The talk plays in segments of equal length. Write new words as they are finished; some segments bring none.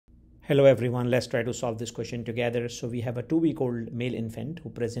Hello everyone, let's try to solve this question together. So we have a 2-week-old male infant who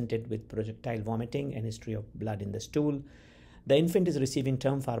presented with projectile vomiting and history of blood in the stool. The infant is receiving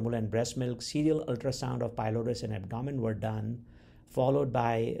term formula and breast milk. Serial ultrasound of pylorus and abdomen were done, followed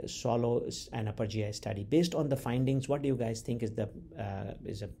by swallow and upper GI study. Based on the findings, what do you guys think is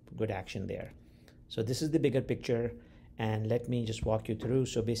a good action there? So this is the bigger picture, and let me just walk you through.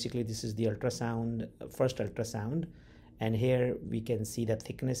 So basically this is the ultrasound, first ultrasound. And here we can see the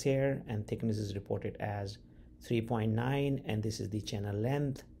thickness here, and thickness is reported as 3.9, and this is the channel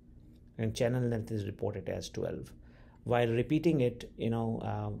length, and channel length is reported as 12. While repeating it,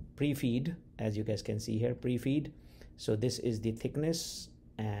 pre-feed, as you guys can see here, pre-feed. So this is the thickness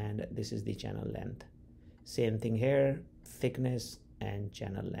and this is the channel length. Same thing here, thickness and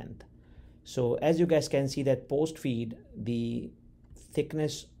channel length. So as you guys can see that post-feed, the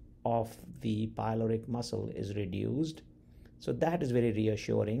thickness of the pyloric muscle is reduced. So that is very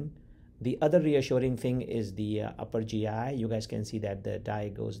reassuring. The other reassuring thing is the upper GI. You guys can see that the dye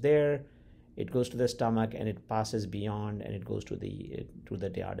goes there, it goes to the stomach, and it passes beyond, and it goes to the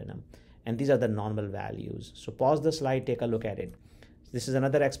duodenum. And these are the normal values. So pause the slide, take a look at it. This is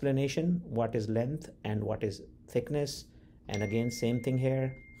another explanation, what is length and what is thickness. And again, same thing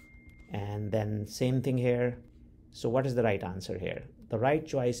here, and then same thing here. So what is the right answer here? The right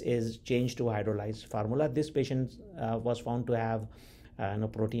choice is change to hydrolyzed formula. This patient was found to have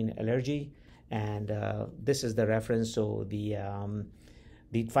protein allergy, and this is the reference. So the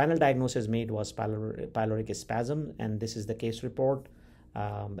final diagnosis made was pyloric spasm, and this is the case report.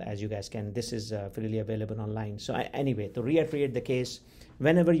 As you guys can, this is freely available online. So anyway, to reiterate the case,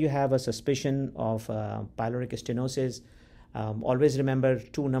 whenever you have a suspicion of pyloric stenosis, always remember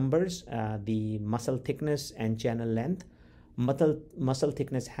two numbers, the muscle thickness and channel length. Muscle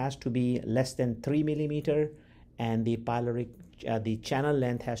thickness has to be less than 3 millimeter, and the the channel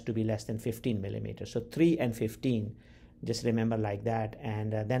length has to be less than 15 millimeters. So 3 and 15, just remember like that.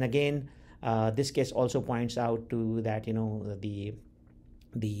 And then again, this case also points out to that the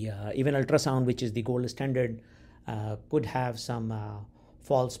even ultrasound, which is the gold standard, could have some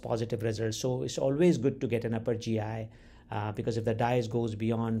false positive results. So it's always good to get an upper GI. Because if the dye goes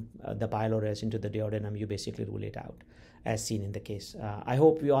beyond the pylorus into the duodenum, you basically rule it out, as seen in the case. I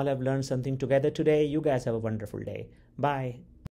hope we all have learned something together today. You guys have a wonderful day. Bye.